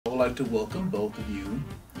like to welcome both of you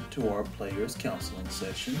to our Players Counseling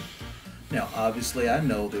session. Now, obviously, I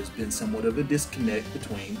know there's been somewhat of a disconnect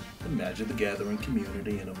between the Magic the Gathering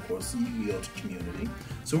community and, of course, the Yu-Gi-Oh! Community.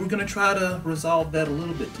 So we're going to try to resolve that a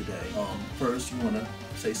little bit today. First, you want to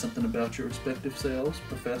say something about your respective selves,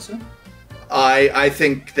 Professor? I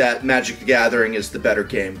think that Magic the Gathering is the better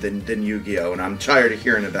game than Yu-Gi-Oh! And I'm tired of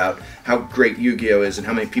hearing about how great Yu-Gi-Oh! Is and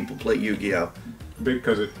how many people play Yu-Gi-Oh!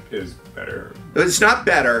 Because it is better. It's not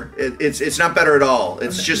better. It's not better at all.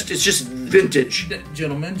 It's just vintage.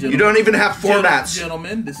 Gentlemen, you don't even have formats.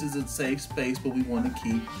 Gentlemen, this is a safe space, but we want to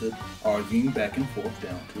keep the arguing back and forth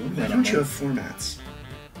down to a minimum. Why don't you have formats?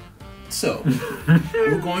 So,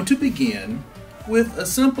 we're going to begin with a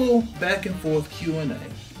simple back and forth Q&A.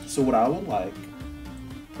 So what I would like,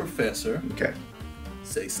 Professor,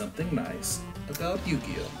 say something nice about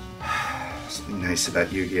Yu-Gi-Oh! Something nice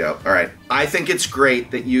about Yu-Gi-Oh! Alright, I think it's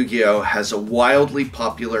great that Yu-Gi-Oh! Has a wildly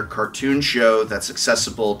popular cartoon show that's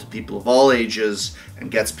accessible to people of all ages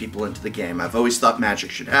and gets people into the game. I've always thought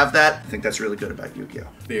Magic should have that. I think that's really good about Yu-Gi-Oh!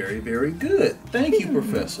 Very, very good. Thank you,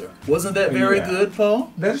 Professor. Wasn't that very good,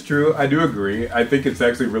 Paul? That's true. I do agree. I think it's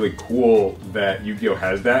actually really cool that Yu-Gi-Oh!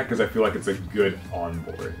 Has that because I feel like it's a good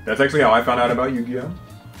onboard. That's actually how I found out about Yu-Gi-Oh!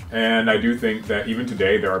 And I do think that even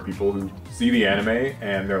today there are people who see the anime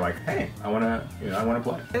and they're like, "Hey, I wanna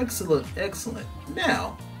play." Excellent, excellent.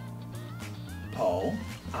 Now, Paul,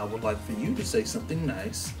 I would like for you to say something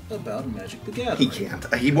nice about Magic the Gathering. He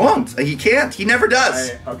can't. He won't. He can't. He never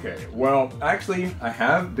does. Okay. Well, actually, I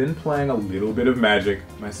have been playing a little bit of Magic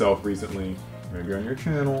myself recently. Maybe on your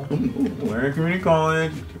channel, Tolarian Community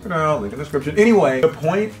College, check it out, link in the description. Anyway, the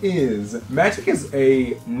point is, Magic is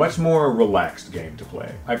a much more relaxed game to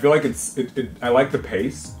play. I feel like I like the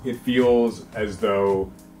pace. It feels as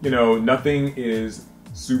though, nothing is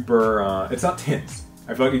super, it's not tense.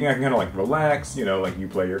 I feel like I can kind of like relax, like you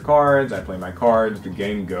play your cards, I play my cards, the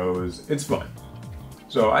game goes, it's fun.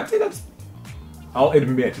 So I'd say I'll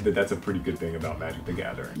admit that that's a pretty good thing about Magic the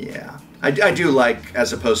Gathering. Yeah. I do like,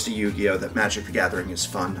 as opposed to Yu-Gi-Oh!, that Magic the Gathering is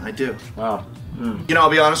fun. I do. Wow. I'll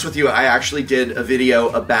be honest with you, I actually did a video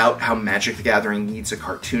about how Magic the Gathering needs a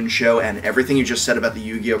cartoon show, and everything you just said about the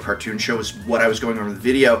Yu-Gi-Oh! Cartoon show is what I was going over in the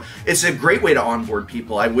video. It's a great way to onboard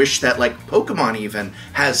people. I wish that, like, Pokemon even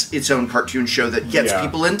has its own cartoon show that gets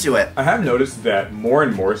people into it. I have noticed that more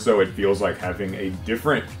and more so it feels like having a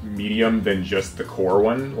different medium than just the core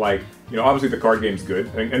one. Like, obviously the card game's good,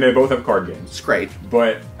 and they both have card games. It's great.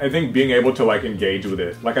 But I think being able to, like, engage with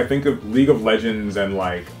it, like, I think of League of Legends and,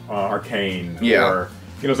 like, Arcane, or,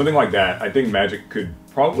 something like that. I think Magic could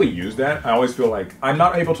probably use that. I always feel like I'm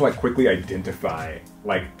not able to, like, quickly identify,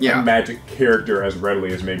 like, a Magic character as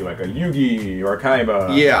readily as maybe, like, a Yugi or a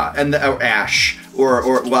Kaiba. Yeah, and or Ash. Or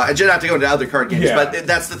well, I didn't have to go into other card games, but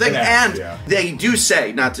that's the thing. And they do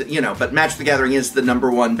say, not to, but Magic the Gathering is the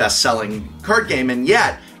 #1 best-selling card game, and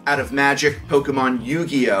yet, out of Magic, Pokemon,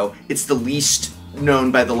 Yu-Gi-Oh!, it's the least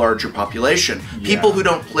known by the larger population. People who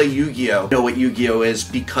don't play Yu-Gi-Oh! Know what Yu-Gi-Oh! Is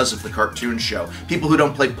because of the cartoon show. People who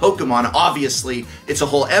don't play Pokemon, obviously, it's a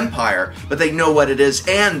whole empire, but they know what it is,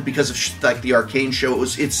 and because of like the Arcane show,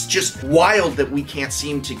 it's just wild that we can't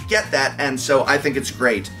seem to get that, and so I think it's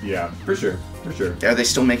great. Yeah, for sure. For sure. Are they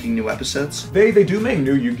still making new episodes? They do make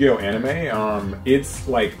new Yu-Gi-Oh! Anime. It's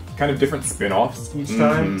like kind of different spin-offs each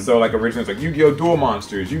time. So like originally it's like Yu-Gi-Oh! Duel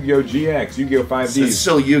Monsters, Yu-Gi-Oh! GX, Yu-Gi-Oh! 5D. So it's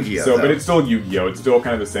still Yu-Gi-Oh! So, but it's still Yu-Gi-Oh! It's still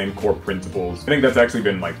kind of the same core principles. I think that's actually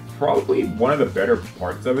been like probably one of the better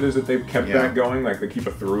parts of it is that they've kept that going. Like they keep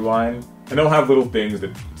a through line. And they'll have little things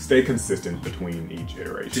that stay consistent between each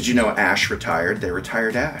iteration. Did you know Ash retired? They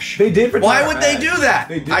retired Ash. They did retire Why would they do that?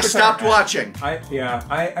 I stopped watching.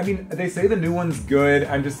 I mean, they say the new one's good.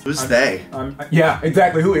 Who's they? Yeah,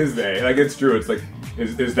 exactly. Who is they? Like, it's true. It's like,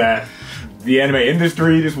 is that the anime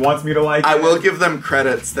industry just wants me to like it? I will give them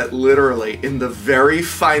credits that literally in the very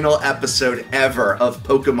final episode ever of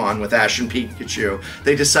Pokemon with Ash and Pikachu,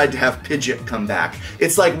 they decide to have Pidgeot come back.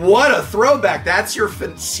 It's like, what a throwback. That's your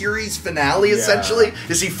series finale, essentially?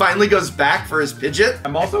 Is he finally goes back for his Pidgeot?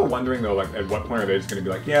 I'm also wondering, though, like, at what point are they just going to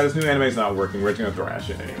be like, yeah, this new anime's not working, we're just going to throw Ash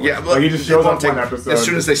in anyway. Yeah, well, like, he just shows up one episode. As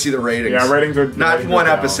soon as they see the ratings. Yeah, ratings are not one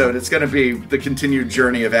episode. It's going to be the continued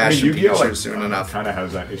journey of Ash and Pikachu soon enough. Kind of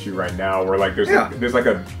has that issue right now, where like there's like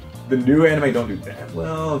the new anime don't do that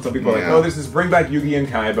well. Some people are like, oh, this is bring back Yugi and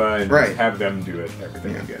Kaiba and just have them do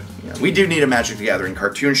everything again. Yeah. We do need a Magic the Gathering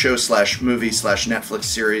cartoon show / movie / Netflix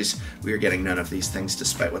series. We are getting none of these things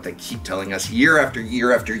despite what they keep telling us year after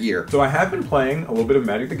year after year. So I have been playing a little bit of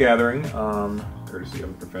Magic the Gathering. Courtesy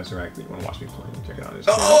of the Professor. Actually, you want to watch me play? Check it out.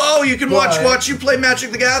 Oh, you can watch you play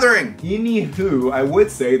Magic the Gathering. Anywho, I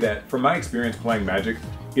would say that from my experience playing Magic,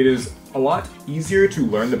 it is a lot easier to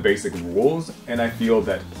learn the basic rules, and I feel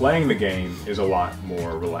that playing the game is a lot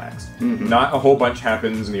more relaxed. Not a whole bunch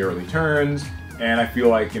happens in the early turns, and I feel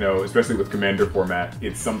like, you know, especially with Commander format,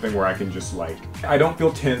 it's something where I can just, like, I don't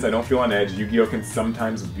feel tense, I don't feel on edge. Yu-Gi-Oh! Can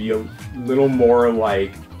sometimes be a little more,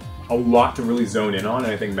 like, a lot to really zone in on,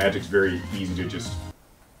 and I think Magic's very easy to just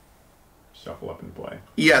shuffle up and play.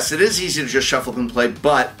 Yes, it is easy to just shuffle up and play,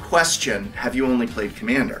 but question, have you only played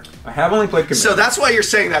Commander? I have only played Commander. So that's why you're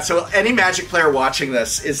saying that. So any Magic player watching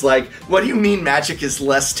this is like, what do you mean Magic is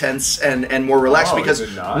less tense and more relaxed? Because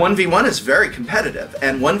 1v1 is very competitive,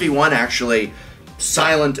 and 1v1 actually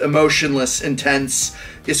silent, emotionless, intense,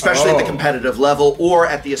 especially at the competitive level or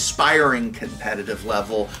at the aspiring competitive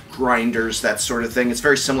level, grinders, that sort of thing. It's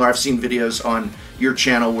very similar. I've seen videos on your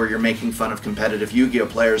channel where you're making fun of competitive Yu-Gi-Oh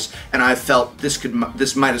players, and I felt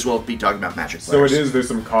this might as well be talking about Magic players. So it is, there's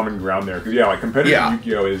some common ground there. Because, yeah, like, competitive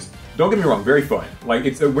Yu-Gi-Oh is, don't get me wrong, very fun. Like,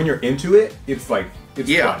 it's when you're into it, it's like,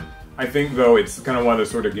 it's fun. I think, though, it's kind of one of those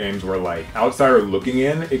sort of games where, like, outsider looking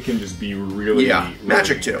in, it can just be really... Yeah,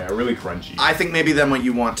 Magic too. Yeah, really crunchy. I think maybe then what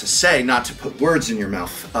you want to say, not to put words in your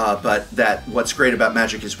mouth, but that what's great about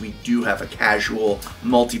Magic is we do have a casual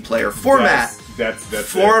multiplayer format. That's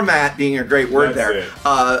format being a great word there.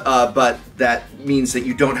 But that means that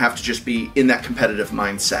you don't have to just be in that competitive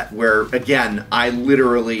mindset where, again, I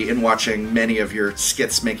literally, in watching many of your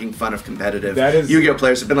skits making fun of competitive Yu-Gi-Oh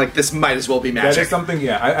players, have been like, this might as well be Magic. That is something,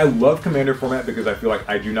 I love Commander format because I feel like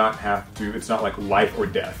I do not have to, it's not like life or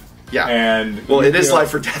death. Yeah. And well, it is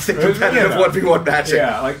life or death in competitive 1v1 Magic.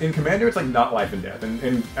 Yeah, like in Commander, it's like not life and death.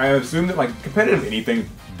 And I assume that, like, competitive anything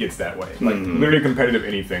gets that way. Like, literally competitive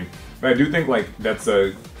anything. But I do think, like,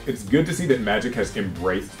 it's good to see that Magic has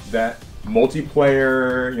embraced that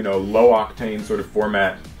multiplayer, you know, low-octane sort of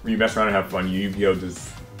format where you mess around and have fun. Yu-Gi-Oh!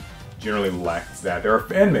 Just generally lacks that. There are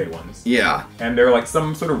fan-made ones. Yeah. And there are, like,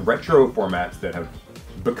 some sort of retro formats that have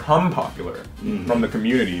become popular from the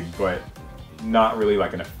community, but not really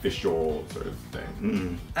like an official sort of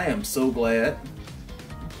thing. I am so glad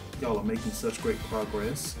y'all are making such great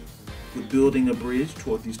progress with building a bridge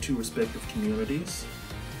toward these two respective communities.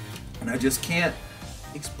 And I just can't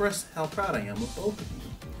express how proud I am of both of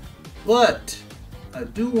you. But I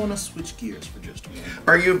do want to switch gears for just a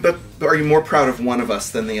moment. Are you more proud of one of us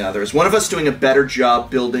than the other? Is one of us doing a better job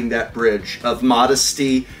building that bridge of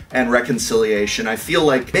modesty and reconciliation? I feel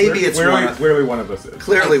like maybe it's clearly one of us is.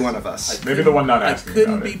 Clearly one of us. Maybe the one not asking. I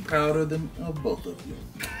couldn't be prouder of both of you.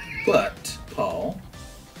 But, Paul,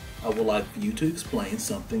 I would like for you to explain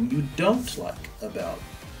something you don't like about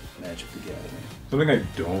Magic the Gathering. Something I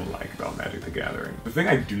don't like about Magic the Gathering. The thing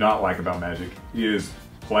I do not like about Magic is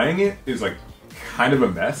playing it is, like, kind of a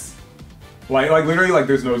mess. Like literally, like,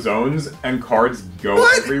 there's no zones and cards go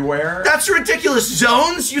everywhere. That's ridiculous.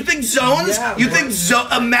 Zones? You think zones? Yeah, you think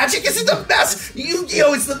Magic isn't the best?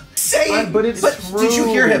 Yu-Gi-Oh! Is the same. But it's true. Did you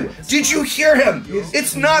hear him? Did you hear him?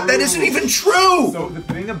 It's not. That isn't even true. So the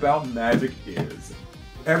thing about Magic is,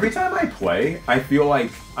 every time I play, I feel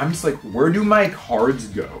like I'm just like, where do my cards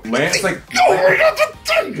go? Lands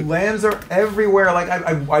lands are everywhere. Like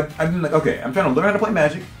I'm like, okay, I'm trying to learn how to play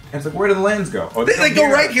Magic, and it's like, where do the lands go? Oh, they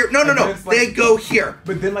go right here. No. They go here.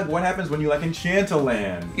 But then, like, what happens when you, like, enchant a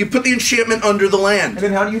land? You put the enchantment under the land. And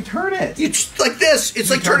then how do you turn it? You just, like this. It's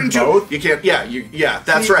like turning both? You can't. Yeah.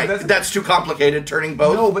 That's right. That's too complicated. Turning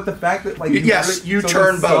both. No, but the fact that, like, you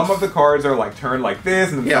turn both. Some of the cards are like turned like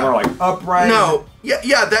this, and then some are like upright. No.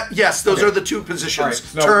 Yes. Those are the two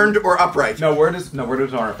positions: turned or upright. No, where does an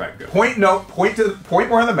artifact go? Point to the point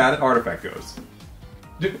where on the mat an artifact goes.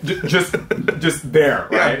 Just there,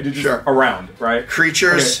 right? Yeah, just around, right?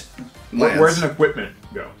 Creatures. Okay. Where's an equipment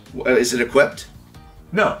go? Is it equipped?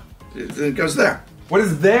 No. It goes there. What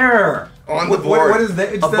is there? On the board. What is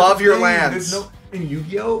there? Above your lands. There's no. In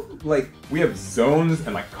Yu-Gi-Oh, like, we have zones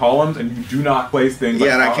and, like, columns, and you do not place things.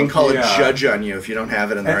 Yeah, and I can call a judge on you if you don't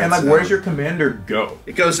have it in the right zone. And, like, where's your commander go?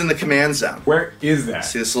 It goes in the command zone. Where is that?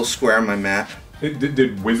 See this little square on my map?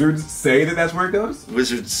 Did Wizards say that that's where it goes?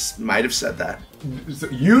 Wizards might have said that. So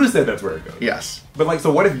you said that's where it goes. Yes. But, like,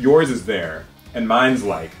 so what if yours is there, and mine's,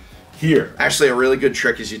 like, here? Actually, a really good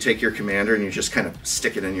trick is you take your commander and you just kind of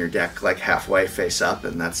stick it in your deck, like, halfway face up,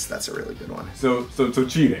 and that's a really good one. So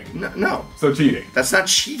cheating? No. So cheating? That's not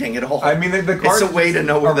cheating at all. I mean, the cards it's a way to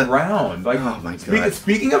know where around. Like, oh my god.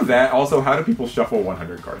 Speaking of that, also, how do people shuffle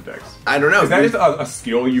 100 card decks? I don't know. Is that just a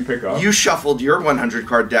skill you pick up? You shuffled your 100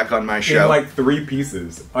 card deck on my show. In, like, 3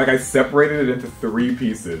 pieces. Like, I separated it into 3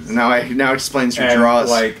 pieces. Now explains your draws.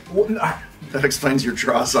 Like, That explains your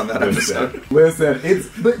draws on that episode. Listen,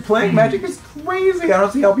 but playing Magic is crazy. I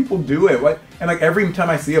don't see how people do it. And like every time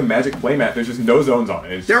I see a Magic playmat, there's just no zones on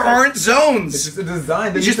it. There aren't zones. It's just a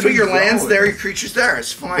design. You just put your lands there, your creatures there.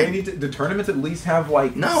 It's fine. The tournaments at least have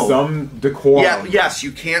like some decor. Yeah, yes,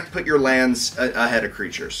 you can't put your lands ahead of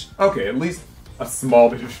creatures. Okay, at least a small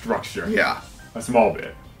bit of structure. Yeah, a small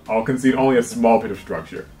bit. I'll concede only a small bit of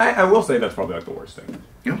structure. I will say that's probably like the worst thing.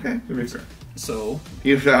 Okay, to be fair. So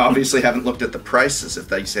you obviously haven't looked at the prices.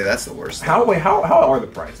 If you say that's the worst thing. How are the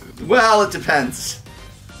prices? Well, it depends.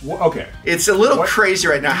 Well, okay. It's a little crazy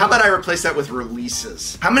right now. How about I replace that with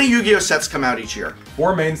releases? How many Yu-Gi-Oh sets come out each year?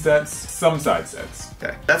 4 main sets, some side sets.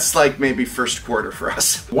 Okay. That's like maybe first quarter for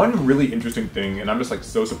us. One really interesting thing, and I'm just like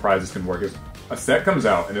so surprised this can work, is a set comes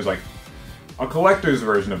out and there's like a collector's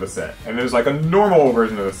version of a set, and there's like a normal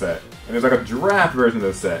version of the set, and there's like a draft version of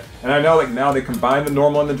the set. And I know like now they combine the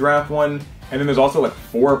normal and the draft one, and then there's also like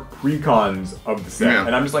 4 precons of the set. Yeah.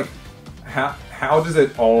 And I'm just like, how does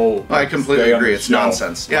it all... I completely agree. It's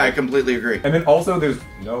nonsense. Yeah, I completely agree. And then also there's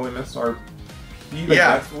no MSRP. Like,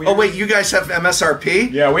 yeah. Oh wait, you guys have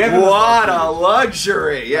MSRP? Yeah, we have MSRP. What a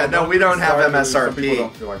luxury! Yeah, no, we don't have MSRP. Some people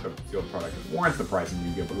don't feel like the sealed product warrants the price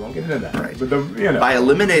you get, but we won't get into that. Right. But by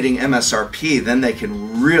eliminating MSRP, then they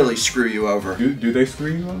can really screw you over. Do they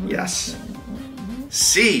screw you over? Yes.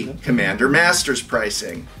 C, Commander Masters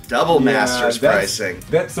pricing. Double Masters pricing.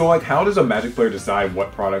 So, like, how does a Magic player decide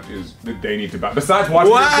what product is that they need to buy? Besides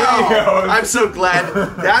watching the videos. I'm so glad.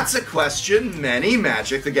 That's a question many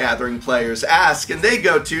Magic the Gathering players ask, and they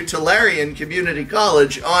go to Tolarian Community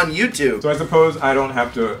College on YouTube. So I suppose I don't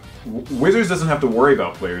have to... Wizards doesn't have to worry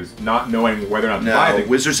about players not knowing whether or not to buy things.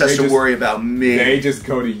 Wizards has to worry about me. They just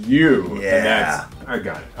go to you. Yeah. And I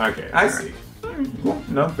got it. Okay, I see. Cool.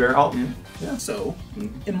 No, fair. Yeah. So,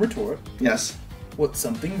 in retort, yes. What's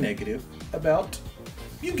something negative about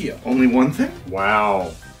Yu-Gi-Oh? Only one thing?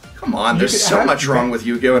 Wow. Come on, there's so much wrong with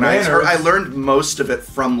Yu-Gi-Oh, and I learned most of it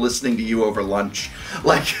from listening to you over lunch.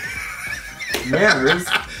 Like, manners.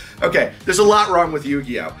 Okay, there's a lot wrong with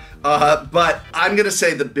Yu-Gi-Oh, but I'm gonna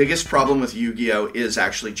say the biggest problem with Yu-Gi-Oh is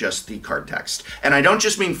actually just the card text, and I don't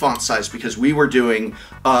just mean font size, because we were doing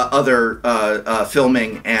other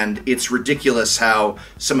filming, and it's ridiculous how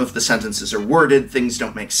some of the sentences are worded. Things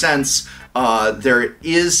don't make sense. There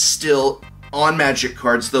is still on Magic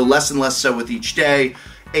cards, though less and less so with each day,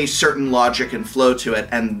 a certain logic and flow to it,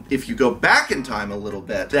 and if you go back in time a little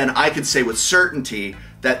bit, then I could say with certainty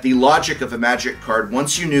that the logic of a Magic card,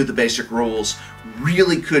 once you knew the basic rules,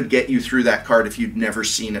 really could get you through that card if you'd never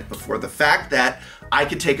seen it before. The fact that I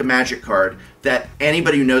could take a Magic card that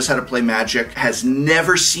anybody who knows how to play Magic has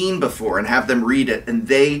never seen before and have them read it, and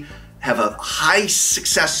they have a high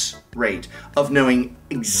success rate of knowing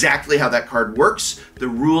exactly how that card works, the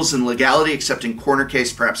rules and legality, except in corner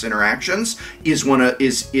case, perhaps interactions, is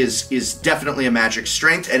definitely a Magic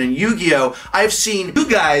strength. And in Yu-Gi-Oh, I've seen you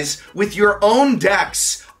guys with your own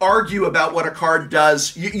decks argue about what a card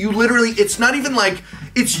does. You literally, it's not even like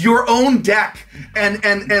it's your own deck, and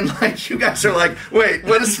like you guys are like, wait,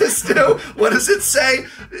 what does this do? What does it say?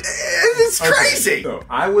 It's crazy. So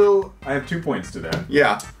I have 2 points to that.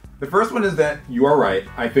 Yeah. The first one is that you are right.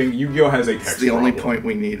 I think Yu-Gi-Oh has a text problem. The only point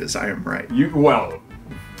we need is I am right. Yu-Gi-Oh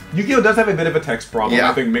does have a bit of a text problem.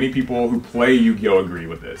 Yeah. I think many people who play Yu-Gi-Oh agree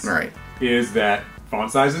with this. Right. Is that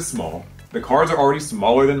font size is small. The cards are already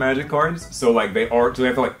smaller than Magic cards, so like they have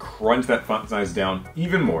to like crunch that font size down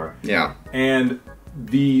even more. Yeah. And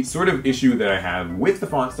the sort of issue that I have with the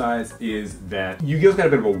font size is that Yu-Gi-Oh's got a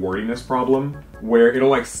bit of a wordiness problem, where it'll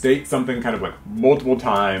like state something kind of like multiple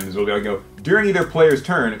times. It'll like go, during either player's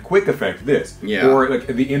turn, quick effect this. Yeah. Or like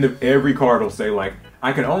at the end of every card it'll say like,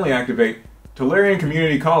 I can only activate Tolarian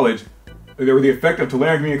Community College, or the effect of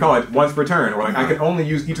Tolarian Community College once per turn, or like I can only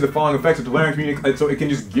use each of the following effects of Tolarian Community College. So it can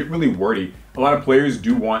just get really wordy. A lot of players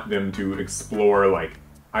do want them to explore like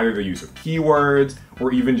either the use of keywords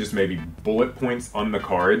or even just maybe bullet points on the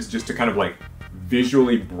cards just to kind of like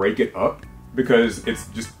visually break it up, because it's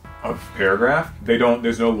just a paragraph.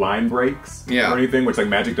 There's no line breaks or anything, which like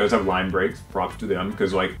Magic does have line breaks. Props to them,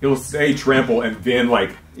 because like it'll say trample and then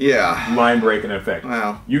like line break and effect.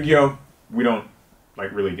 Wow. Yu-Gi-Oh, we don't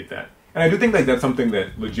like really get that. And I do think like that's something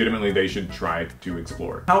that legitimately they should try to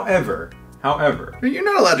explore. However, you're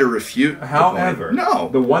not allowed to refute. However, no.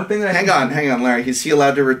 The one thing that hang on, Larry. Is he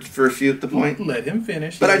allowed to refute the point? Let him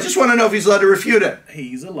finish. But I just want to know if he's allowed to refute it.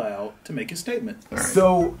 He's allowed to make his statement. Right.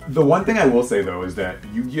 So the one thing I will say though is that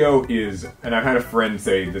Yu-Gi-Oh is, and I've had a friend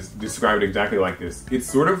say this, describe it exactly like this. It's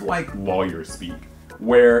sort of like lawyer speak,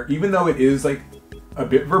 where even though it is like a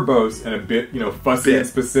bit verbose and a bit, fussy and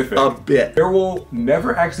specific. A bit. There will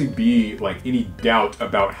never actually be like any doubt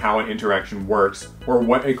about how an interaction works or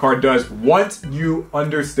what a card does once you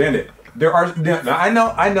understand it. I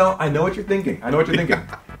know what you're thinking.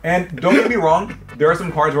 And don't get me wrong, there are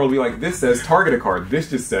some cards where it'll be like, this says target a card, this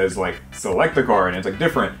just says like select a card, and it's like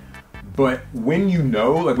different. But when you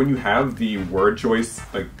know, like when you have the word choice,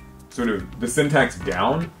 like sort of the syntax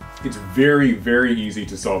down, it's very, very easy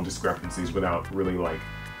to solve discrepancies without really like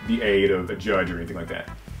the aid of a judge or anything like that.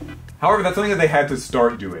 However, that's something that they had to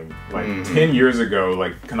start doing. Like 10 years ago,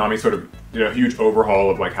 like Konami sort of did a huge overhaul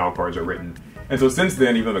of like how cards are written. And so since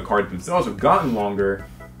then, even though the cards themselves have gotten longer,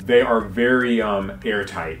 they are very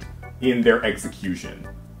airtight in their execution.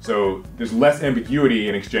 So there's less ambiguity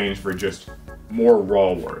in exchange for just more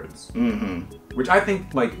raw words. Which I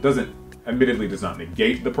think like admittedly does not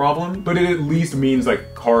negate the problem, but it at least means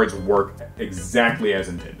like cards work exactly as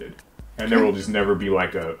intended. And there will just never be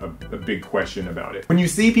like a big question about it. When you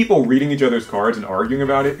see people reading each other's cards and arguing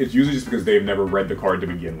about it, it's usually just because they've never read the card to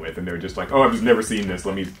begin with, and they're just like, oh, I've just never seen this,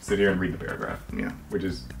 let me sit here and read the paragraph. Yeah. Which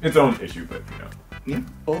is its own issue, but Yeah.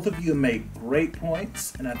 Both of you made great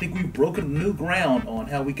points, and I think we've broken new ground on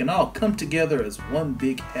how we can all come together as one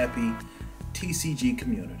big happy TCG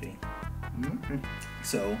community.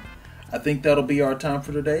 So, I think that'll be our time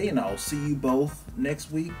for today, and I'll see you both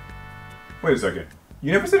next week. Wait a second.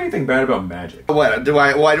 You never said anything bad about Magic. What?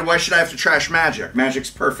 Why should I have to trash Magic? Magic's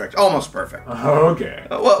perfect. Almost perfect. Okay.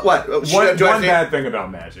 What? One bad thing about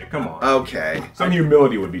Magic. Come on. Okay. Some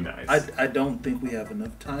humility would be nice. I don't think we have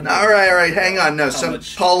enough time. All right. Hang on. No,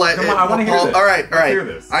 Paul. Come on, I want to hear this. All right. Let's hear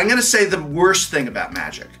this. I'm going to say the worst thing about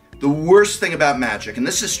Magic. The worst thing about Magic, and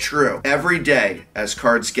this is true, every day as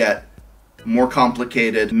cards get more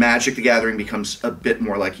complicated, Magic the Gathering becomes a bit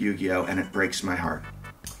more like Yu-Gi-Oh! And it breaks my heart.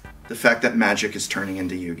 The fact that Magic is turning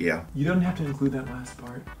into Yu-Gi-Oh! You don't have to include that last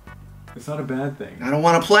part. It's not a bad thing. I don't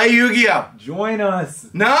want to play Yu-Gi-Oh! Join us.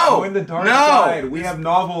 No! Join the dark side. We have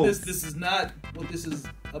novels. This is not what this is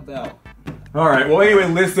about. Alright, well anyway,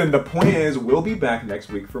 listen, the point is, we'll be back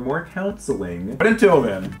next week for more counseling. But until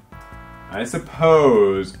then, I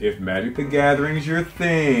suppose if Magic the Gathering's your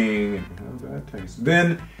thing, and you have bad taste,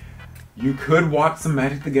 then you could watch some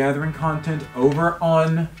Magic the Gathering content over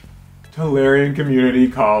on Tolarian Community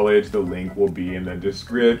College. The link will be in the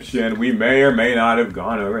description. We may or may not have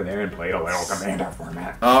gone over there and played a little Commander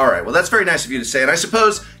format. Alright, well that's very nice of you to say. And I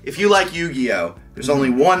suppose if you like Yu-Gi-Oh! There's only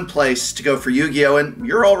one place to go for Yu-Gi-Oh! And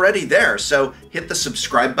you're already there. So hit the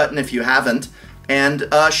subscribe button if you haven't. And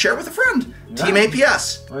share with a friend. Yeah. Team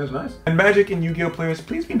APS. That was nice. And Magic and Yu-Gi-Oh! Players,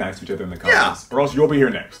 please be nice to each other in the comments. Or else you'll be here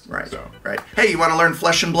next. Right. So. Right. Hey, you want to learn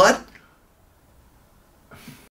Flesh and Blood?